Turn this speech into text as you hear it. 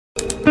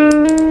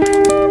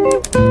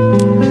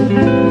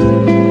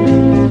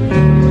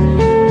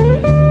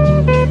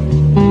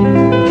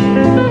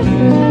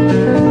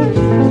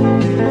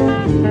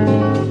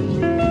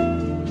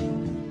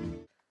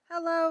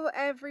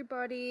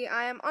everybody.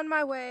 I am on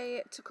my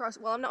way to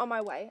well, I'm not on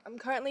my way. I'm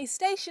currently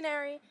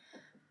stationary,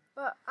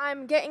 but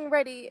I'm getting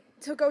ready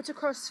to go to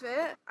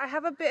CrossFit. I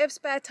have a bit of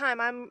spare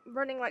time. I'm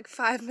running like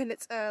 5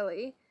 minutes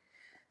early.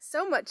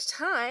 So much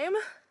time.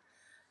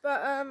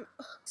 But,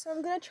 so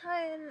I'm gonna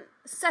try and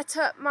set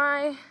up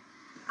my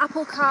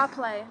Apple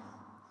CarPlay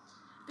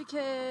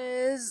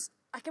because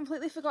I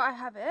completely forgot I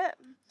have it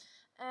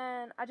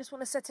and I just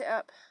want to set it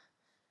up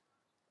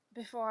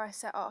before I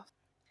set off.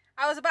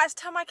 I was about to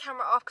turn my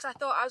camera off because I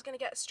thought I was going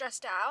to get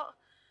stressed out,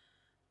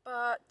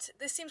 but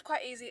this seems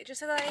quite easy. It just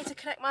says I need to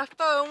connect my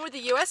phone with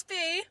the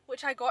USB,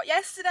 which I got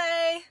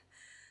yesterday.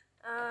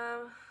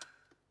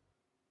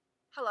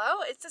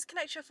 Hello, it says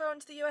connect your phone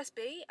to the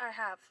USB. I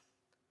have.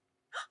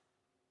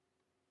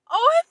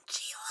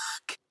 OMG,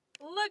 look!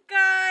 Look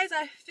guys,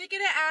 I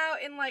figured it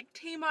out in like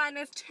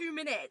T-minus 2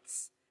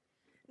 minutes.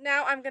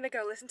 Now I'm going to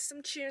go listen to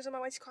some tunes on my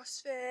way to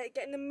CrossFit,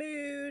 get in the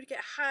mood, get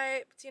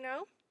hyped, you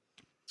know?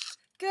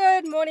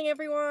 Good morning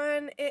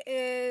everyone, it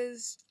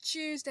is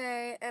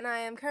Tuesday and I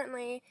am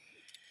currently,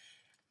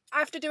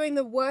 after doing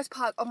the worst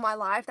park of my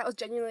life,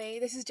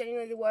 this is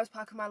genuinely the worst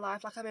park of my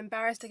life, like I'm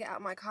embarrassed to get out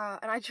of my car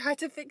and I tried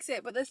to fix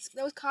it but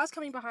there was cars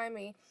coming behind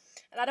me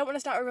and I don't want to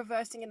start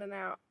reversing in and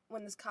out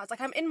when there's cars,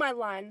 like I'm in my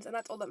lines and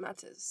that's all that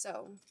matters,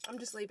 so I'm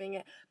just leaving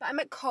it. But I'm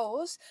at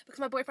Coles because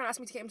my boyfriend asked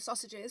me to get him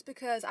sausages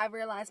because I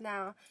realise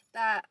now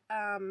that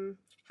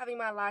having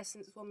my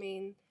licence will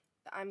mean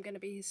that I'm going to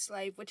be his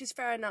slave, which is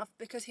fair enough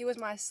because he was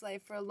my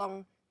slave for a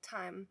long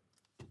time,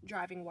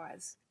 driving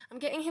wise. I'm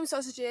getting him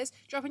sausages,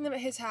 dropping them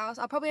at his house.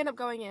 I'll probably end up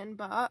going in,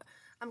 but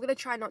I'm going to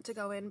try not to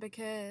go in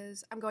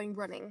because I'm going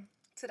running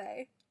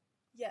today.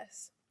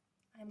 Yes,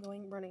 I'm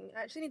going running.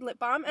 I actually need lip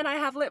balm and I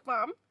have lip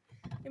balm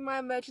in my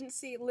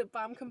emergency lip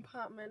balm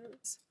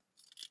compartment.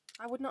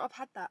 I would not have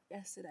had that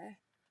yesterday.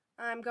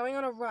 I'm going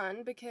on a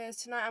run because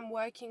tonight I'm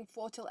working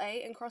 4 till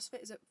 8 and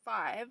CrossFit is at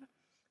 5.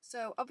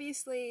 So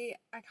obviously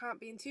I can't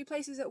be in 2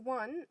 places at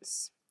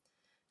once.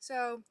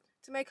 So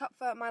to make up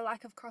for my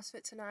lack of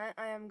CrossFit tonight,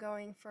 I am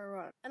going for a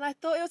run. And I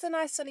thought it was a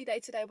nice sunny day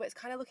today, but it's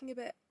kind of looking a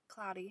bit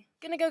cloudy.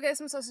 Gonna go get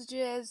some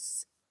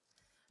sausages.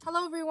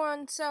 Hello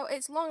everyone, so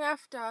it's long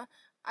after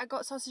I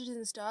got sausages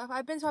and stuff.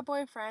 I've been to my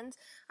boyfriend's.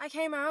 I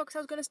came out because I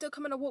was going to still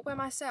come on a walk by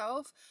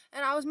myself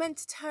and I was meant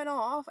to turn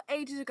off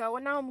ages ago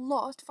and now I'm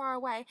lost far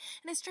away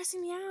and it's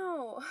stressing me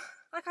out.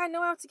 Like I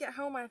know how to get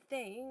home, I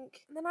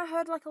think. And then I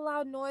heard like a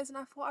loud noise and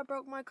I thought I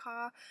broke my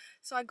car.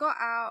 So I got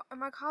out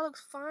and my car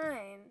looks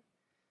fine.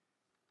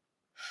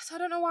 So I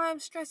don't know why I'm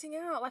stressing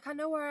out. Like I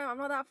know where I am, I'm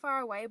not that far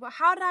away, but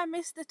how did I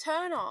miss the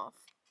turn off?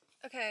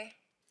 Okay,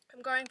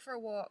 I'm going for a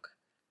walk.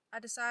 I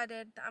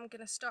decided that I'm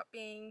going to stop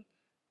being...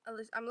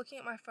 I'm looking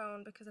at my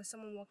phone because there's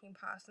someone walking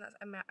past and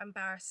that's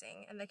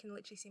embarrassing and they can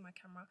literally see my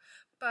camera.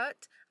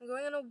 But I'm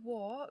going on a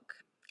walk.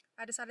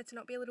 I decided to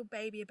not be a little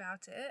baby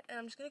about it and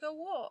I'm just going to go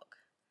walk.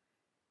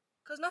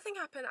 Because nothing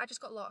happened, I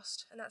just got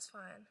lost and that's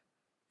fine.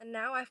 And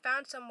now I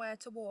found somewhere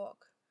to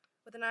walk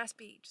with a nice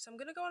beach. So I'm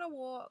going to go on a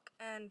walk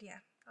and yeah,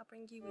 I'll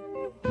bring you with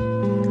me.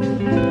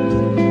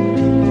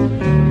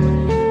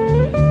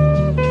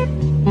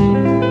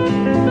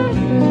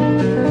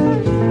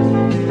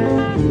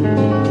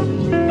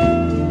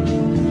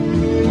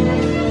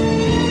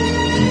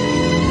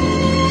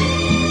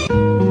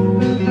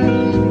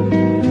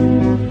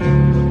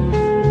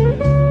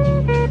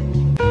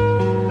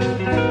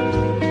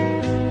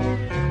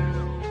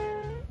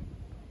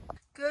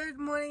 Good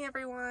morning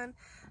everyone,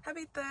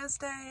 happy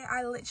Thursday.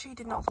 I literally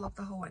did not vlog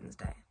the whole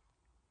Wednesday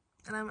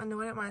and I'm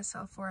annoyed at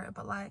myself for it,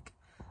 but like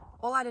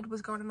all I did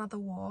was go on another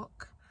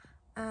walk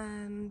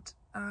and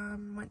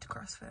went to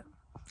CrossFit.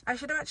 I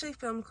should have actually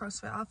filmed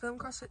CrossFit. I'll film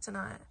CrossFit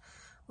tonight.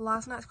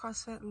 Last night's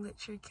CrossFit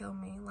literally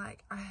killed me.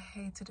 Like I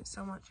hated it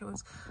so much. It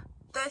was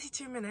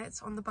 32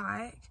 minutes on the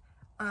bike,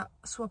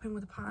 swapping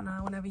with a partner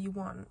whenever you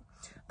want,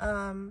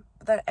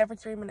 but then every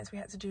 3 minutes we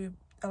had to do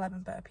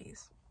 11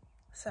 burpees.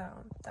 So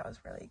that was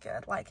really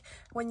good. Like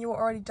when you were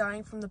already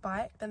dying from the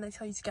bike, then they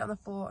tell you to get on the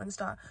floor and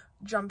start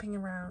jumping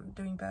around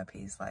doing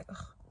burpees. Like,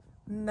 ugh,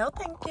 no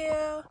thank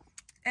you.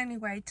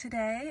 Anyway,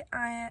 today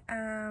I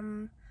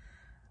don't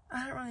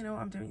really know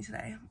what I'm doing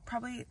today.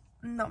 Probably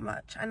not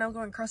much. I know I'm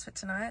going CrossFit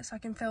tonight so I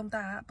can film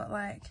that, but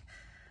like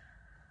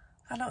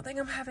I don't think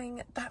I'm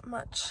having that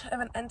much of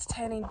an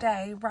entertaining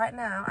day. Right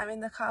now I'm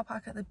in the car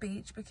park at the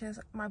beach because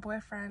I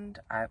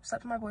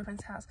slept in my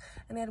boyfriend's house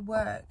and he had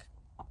work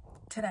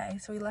today,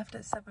 so we left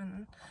at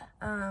 7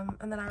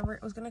 and then I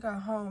was gonna go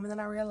home and then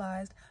I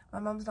realized my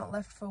mum's not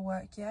left for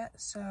work yet,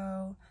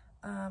 so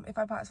if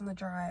I parked on the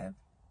drive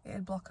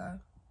it'd block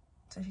her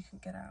so she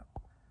couldn't get out.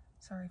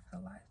 Sorry for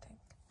the lighting.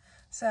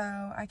 So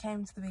I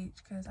came to the beach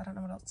because I don't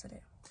know what else to do.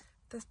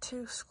 There's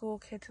 2 school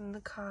kids in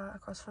the car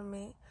across from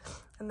me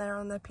and they're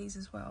on their P's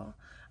as well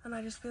and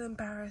I just feel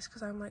embarrassed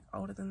because I'm like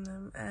older than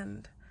them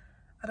and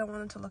I don't want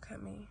them to look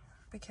at me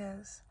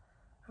because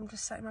I'm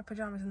just sat in my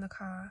pajamas in the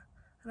car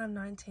and I'm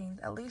 19.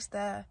 At least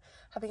they're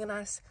having a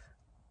nice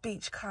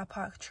beach car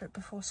park trip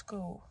before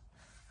school.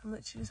 I'm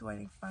literally just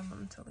waiting for my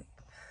mum to leave.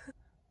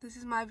 This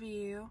is my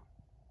view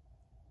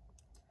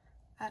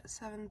at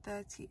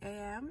 7:30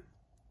 a.m.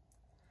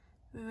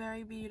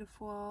 Very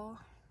beautiful.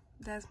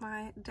 There's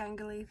my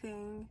dangly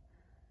thing.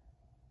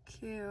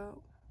 Cute.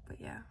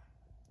 But yeah,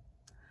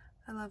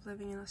 I love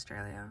living in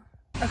Australia.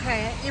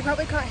 Okay, you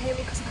probably can't hear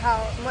me because of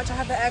how much I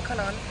have the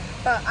aircon on,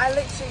 but I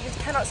literally just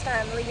cannot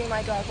stand leaving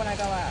my dog when I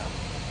go out.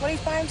 When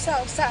he's by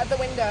himself sat at the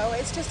window,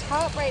 it's just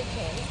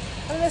heartbreaking.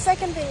 And then the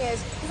second thing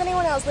is, does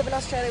anyone else live in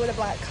Australia with a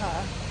black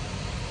car?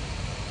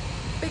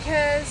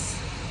 Because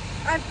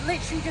I've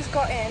literally just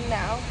got in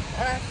now,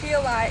 and I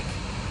feel like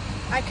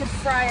I could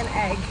fry an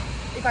egg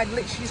if I'd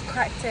literally just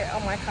cracked it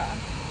on my car.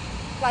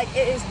 Like,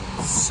 it is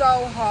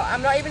so hot.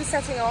 I'm not even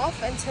setting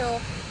off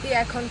until the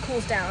aircon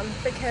cools down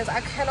because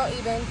I cannot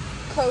even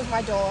close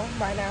my door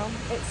right now.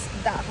 It's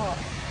that hot.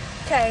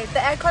 Okay, the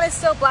aircon is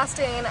still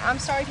blasting. I'm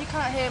sorry if you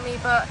can't hear me,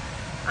 but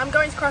I'm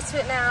going to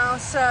CrossFit now,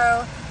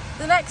 so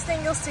the next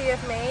thing you'll see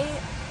of me,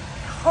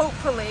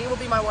 hopefully, will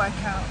be my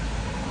workout.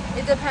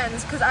 It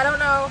depends, because I don't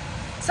know.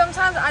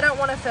 Sometimes I don't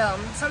want to film.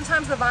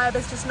 Sometimes the vibe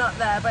is just not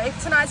there. But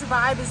if tonight's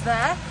vibe is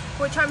there,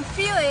 which I'm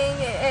feeling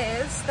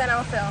it is, then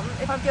I'll film.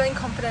 If I'm feeling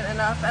confident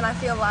enough and I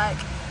feel like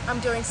I'm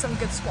doing some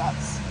good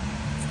squats.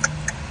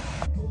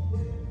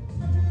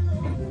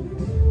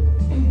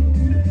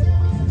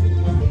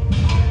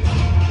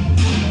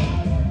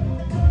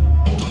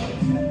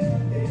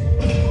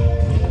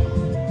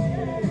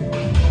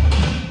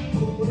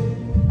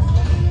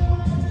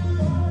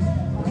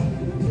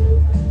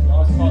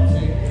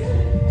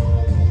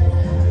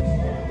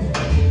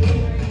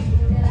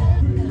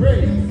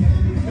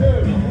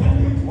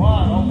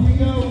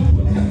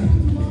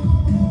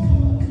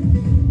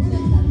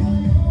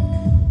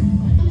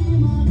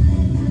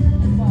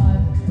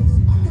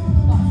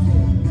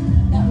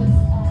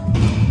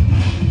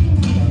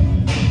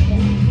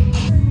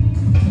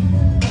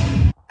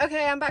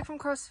 Okay, I'm back from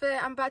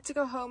CrossFit. I'm about to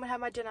go home and have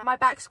my dinner. My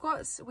back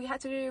squats, we're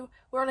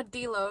on a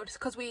deload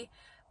because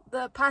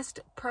the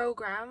past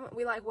program,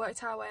 we like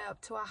worked our way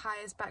up to our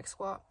highest back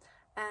squat,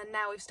 and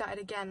now we've started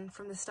again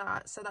from the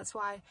start. So that's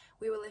why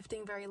we were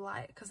lifting very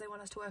light, because they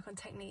want us to work on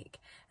technique,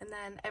 and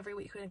then every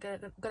week we're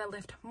gonna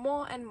lift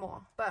more and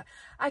more. But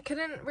I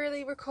couldn't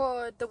really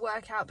record the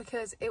workout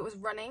because it was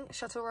running,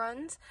 shuttle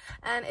runs,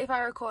 and if I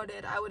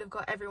recorded I would have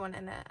got everyone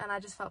in it, and I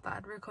just felt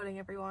bad recording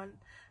everyone.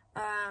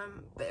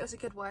 But it was a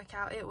good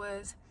workout. It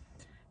was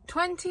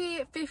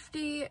 20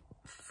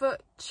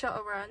 50-foot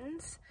shuttle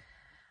runs,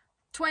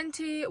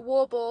 20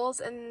 wall balls,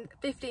 and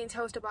 15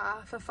 toaster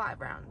bar for 5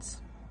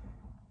 rounds.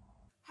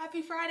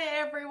 Happy Friday,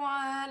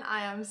 everyone!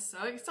 I am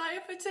so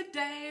excited for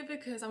today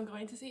because I'm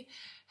going to see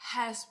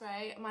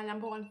Hairspray, my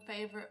 #1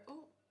 favorite.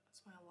 Oh,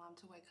 that's my alarm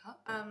to wake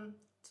up.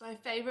 It's my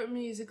favorite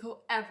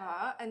musical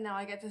ever, and now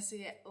I get to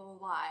see it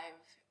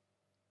live,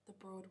 the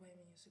Broadway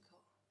musical,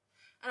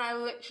 and I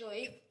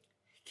literally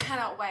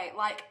cannot wait.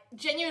 Like,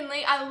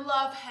 genuinely, I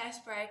love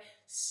Hairspray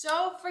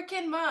so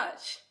freaking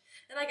much,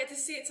 and I get to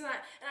see it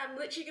tonight, and I'm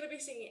literally going to be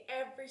singing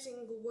every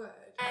single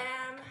word. I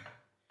am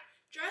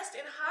dressed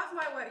in half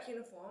my work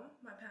uniform,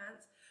 my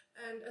pants,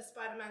 and a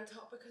Spider-Man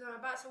top because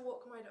I'm about to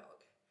walk my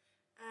dog,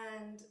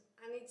 and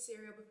I need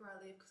cereal before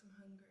I leave because I'm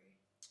hungry.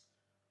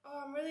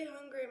 Oh, I'm really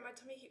hungry, my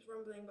tummy keeps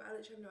rumbling, but I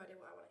literally have no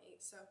idea what I want to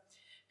eat, so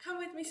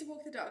come with me to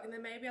walk the dog, and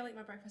then maybe I'll eat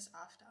my breakfast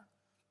after.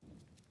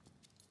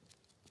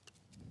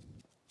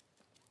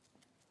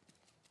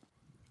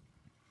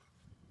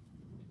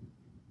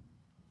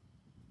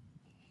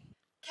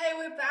 Okay,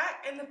 we're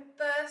back, and the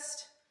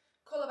first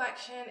call of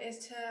action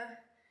is to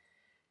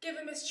give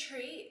him his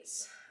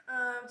treats.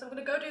 So I'm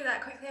gonna go do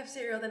that, quickly have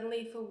cereal, then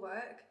leave for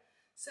work.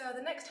 So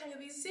the next time you'll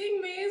be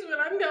seeing me is when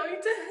I'm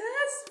going to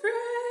Hairspray.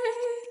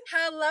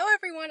 Hello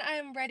everyone, I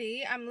am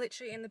ready. I'm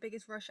literally in the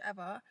biggest rush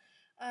ever.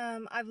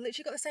 I've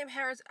literally got the same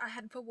hair as I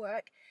had for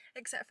work,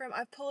 except for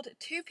I've pulled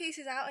 2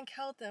 pieces out and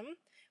curled them,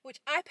 which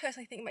I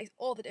personally think makes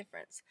all the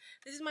difference.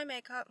 This is my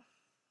makeup.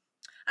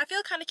 I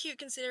feel kind of cute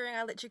considering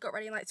I literally got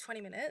ready in like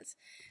 20 minutes.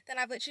 Then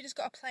I've literally just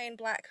got a plain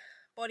black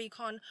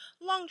bodycon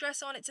long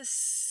dress on. It's a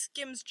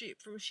Skims dupe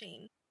from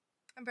Shein.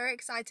 I'm very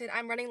excited.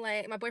 I'm running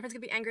late. My boyfriend's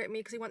gonna be angry at me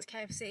because he wants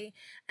KFC,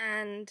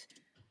 and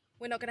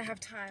we're not gonna have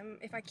time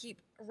if I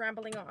keep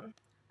rambling on.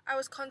 I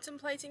was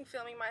contemplating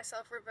filming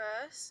myself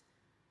reverse.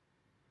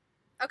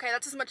 Okay,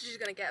 that's as much as you're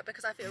gonna get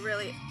because I feel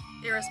really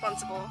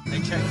irresponsible. They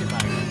checked your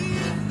bag.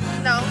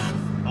 No.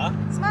 Huh?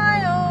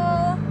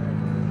 Smile!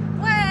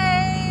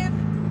 Wave!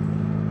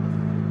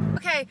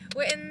 Okay,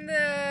 we're in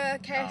the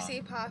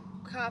KFC car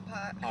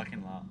park.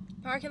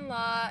 Parking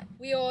lot.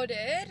 We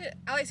ordered,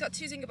 Alex got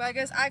 2 Zinger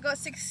burgers, I got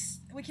 6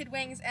 Wicked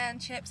Wings and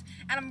chips,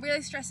 and I'm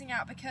really stressing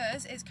out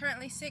because it's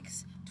currently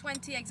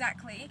 6:20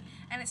 exactly,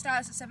 and it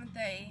starts at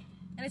 7:30,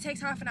 and it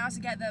takes half an hour to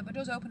get there, but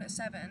doors open at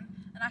 7,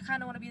 and I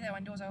kind of want to be there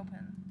when doors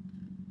open.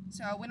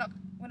 So we're not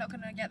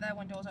gonna get there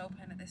when doors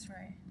open at this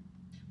rate.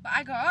 But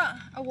I got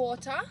a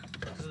water.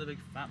 This is a big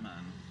fat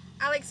man.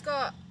 Alex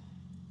got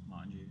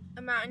Mountain Dew.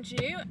 a Mountain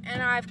Dew,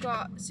 and I've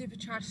got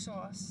supercharged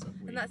sauce,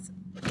 and that's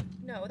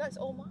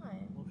all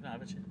mine. What can I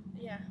have a chip?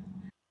 Yeah.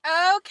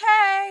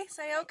 Okay.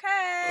 Say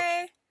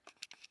okay.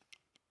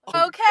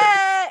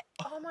 Okay.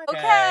 Oh my god.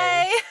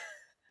 Okay.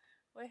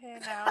 We're here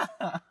now.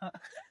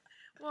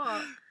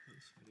 What?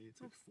 It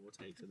took 4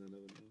 takes and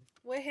another one.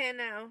 We're here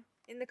now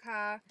in the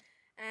car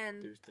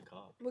and Who's the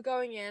car? we're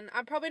going in.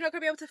 I'm probably not going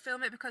to be able to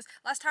film it because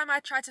last time I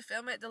tried to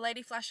film it, the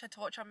lady flashed her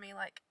torch on me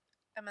like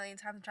a million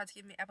times and tried to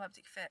give me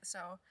epileptic fit,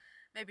 so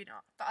maybe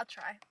not, but I'll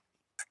try.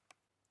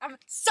 I'm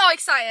so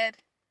excited!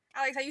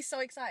 Alex, are you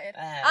so excited?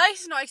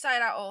 Alex is not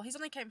excited at all. He's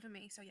only came for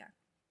me, so yeah.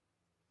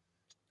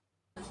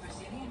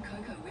 Brazilian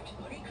cocoa whipped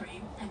body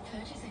cream and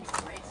purchasing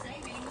great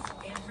savings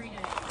every day.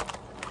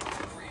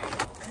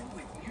 And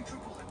with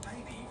Nutrafol and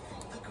Baby,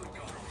 the good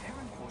guy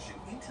parent portion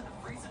into the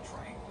freezer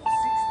tray for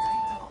 6 day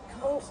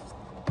cups.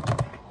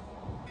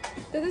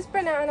 Does this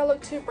banana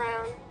look too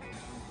brown?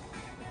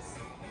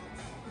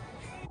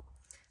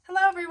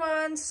 Hello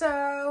everyone,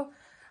 so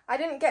I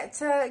didn't get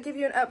to give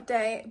you an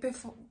update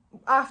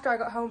after I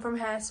got home from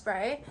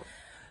Hairspray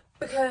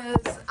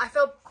because I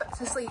fell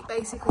asleep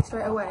basically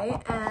straight away,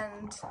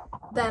 and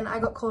then I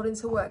got called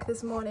into work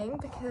this morning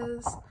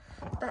because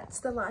that's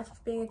the life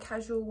of being a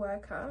casual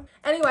worker.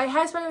 Anyway,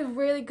 Hairspray was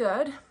really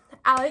good.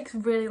 Alex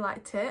really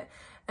liked it,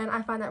 and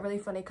I find that really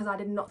funny because I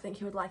did not think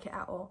he would like it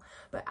at all.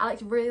 But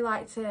Alex really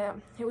liked it.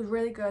 It was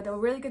really good. They were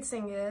really good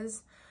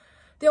singers.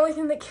 The only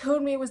thing that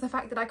killed me was the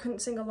fact that I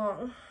couldn't sing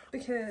along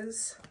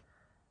because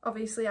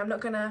obviously I'm not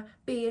gonna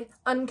be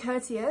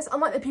uncourteous,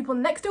 unlike the people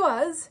next to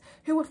us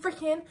who were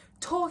freaking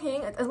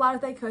talking as loud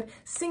as they could,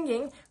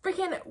 singing,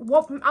 freaking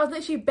I was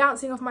literally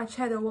bouncing off my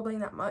chair, they were wobbling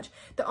that much.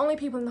 The only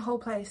people in the whole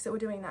place that were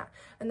doing that.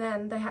 And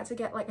then they had to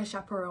get like a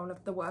chaperone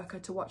of the worker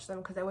to watch them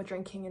because they were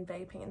drinking and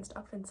vaping and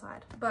stuff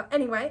inside. But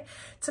anyway,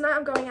 tonight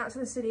I'm going out to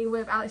the city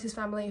with Alex's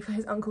family for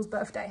his uncle's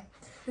birthday.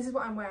 This is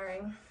what I'm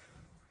wearing.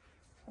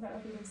 I don't know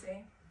if you can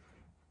see.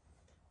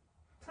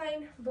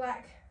 Plain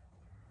black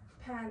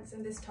pants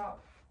and this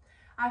top.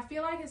 I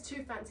feel like it's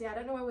too fancy. I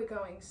don't know where we're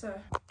going, so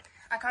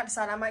I can't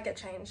decide. I might get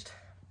changed.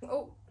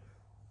 Oh,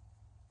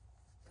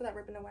 put that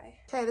ribbon away.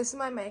 Okay, this is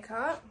my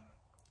makeup.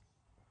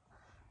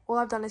 All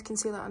I've done is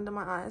concealer under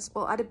my eyes.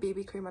 Well, I did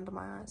BB cream under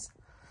my eyes.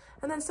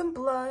 And then some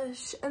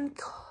blush and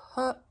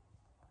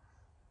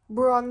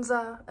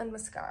bronzer and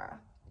mascara.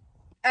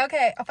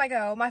 Okay, off I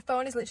go. My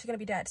phone is literally going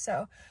to be dead,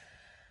 so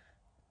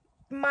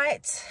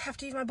might have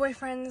to use my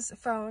boyfriend's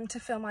phone to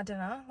film our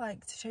dinner,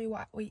 like to show you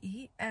what we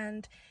eat.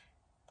 And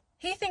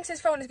he thinks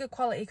his phone is good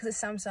quality because it's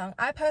Samsung.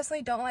 I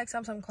personally don't like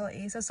Samsung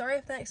quality, so sorry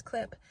if the next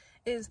clip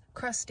is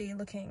crusty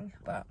looking,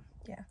 but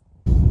yeah.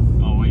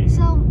 Oh, wait.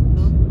 So,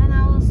 and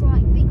I was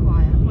like, be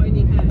quiet.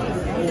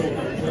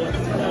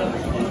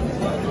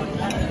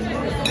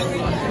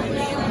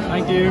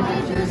 Thank you.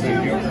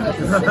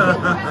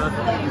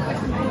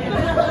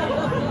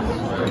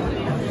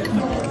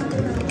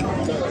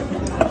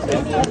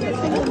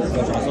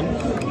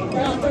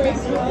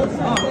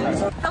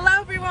 Hello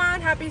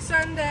everyone, happy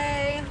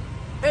Sunday.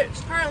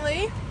 It's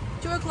currently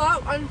 2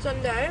 o'clock on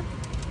Sunday.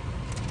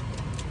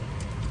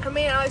 And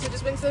me and Alex have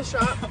just been to the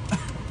shop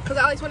because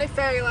Alex wanted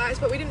fairy lights,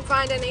 but we didn't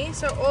find any,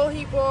 so all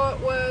he bought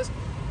was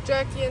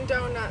jerky and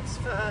donuts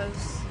for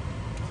us.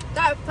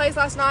 That place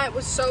last night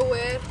was so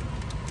weird.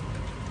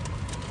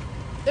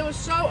 It was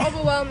so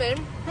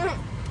overwhelming.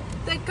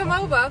 They'd come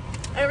over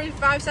every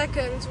 5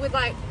 seconds with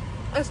like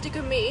a stick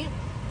of meat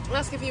and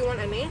ask if you want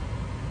any.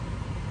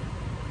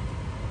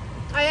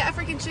 I ate a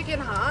freaking chicken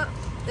heart,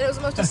 and it was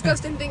the most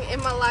disgusting thing in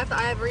my life that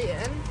I ever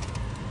eaten.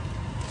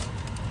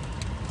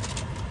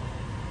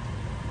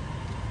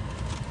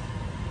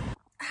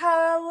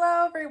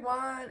 Hello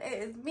everyone,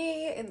 it is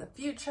me in the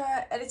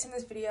future editing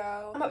this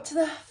video. I'm up to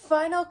the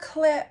final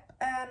clip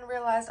and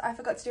realised I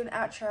forgot to do an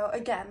outro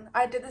again.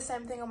 I did the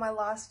same thing on my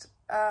last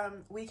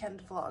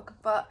weekend vlog,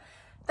 but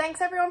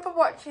thanks everyone for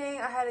watching.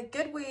 I had a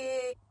good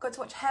week, got to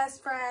watch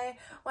Hairspray,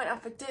 went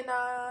out for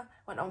dinner,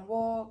 went on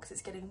walks,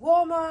 it's getting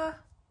warmer.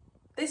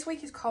 This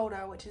week is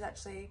colder, which is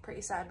actually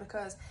pretty sad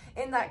because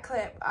in that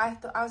clip I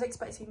was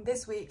expecting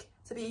this week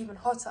to be even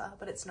hotter,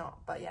 but it's not.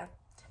 But yeah,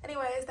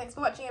 anyways, thanks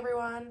for watching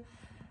everyone.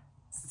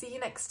 See you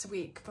next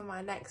week for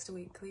my next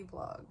weekly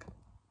vlog.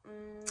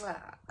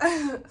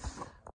 Mwah.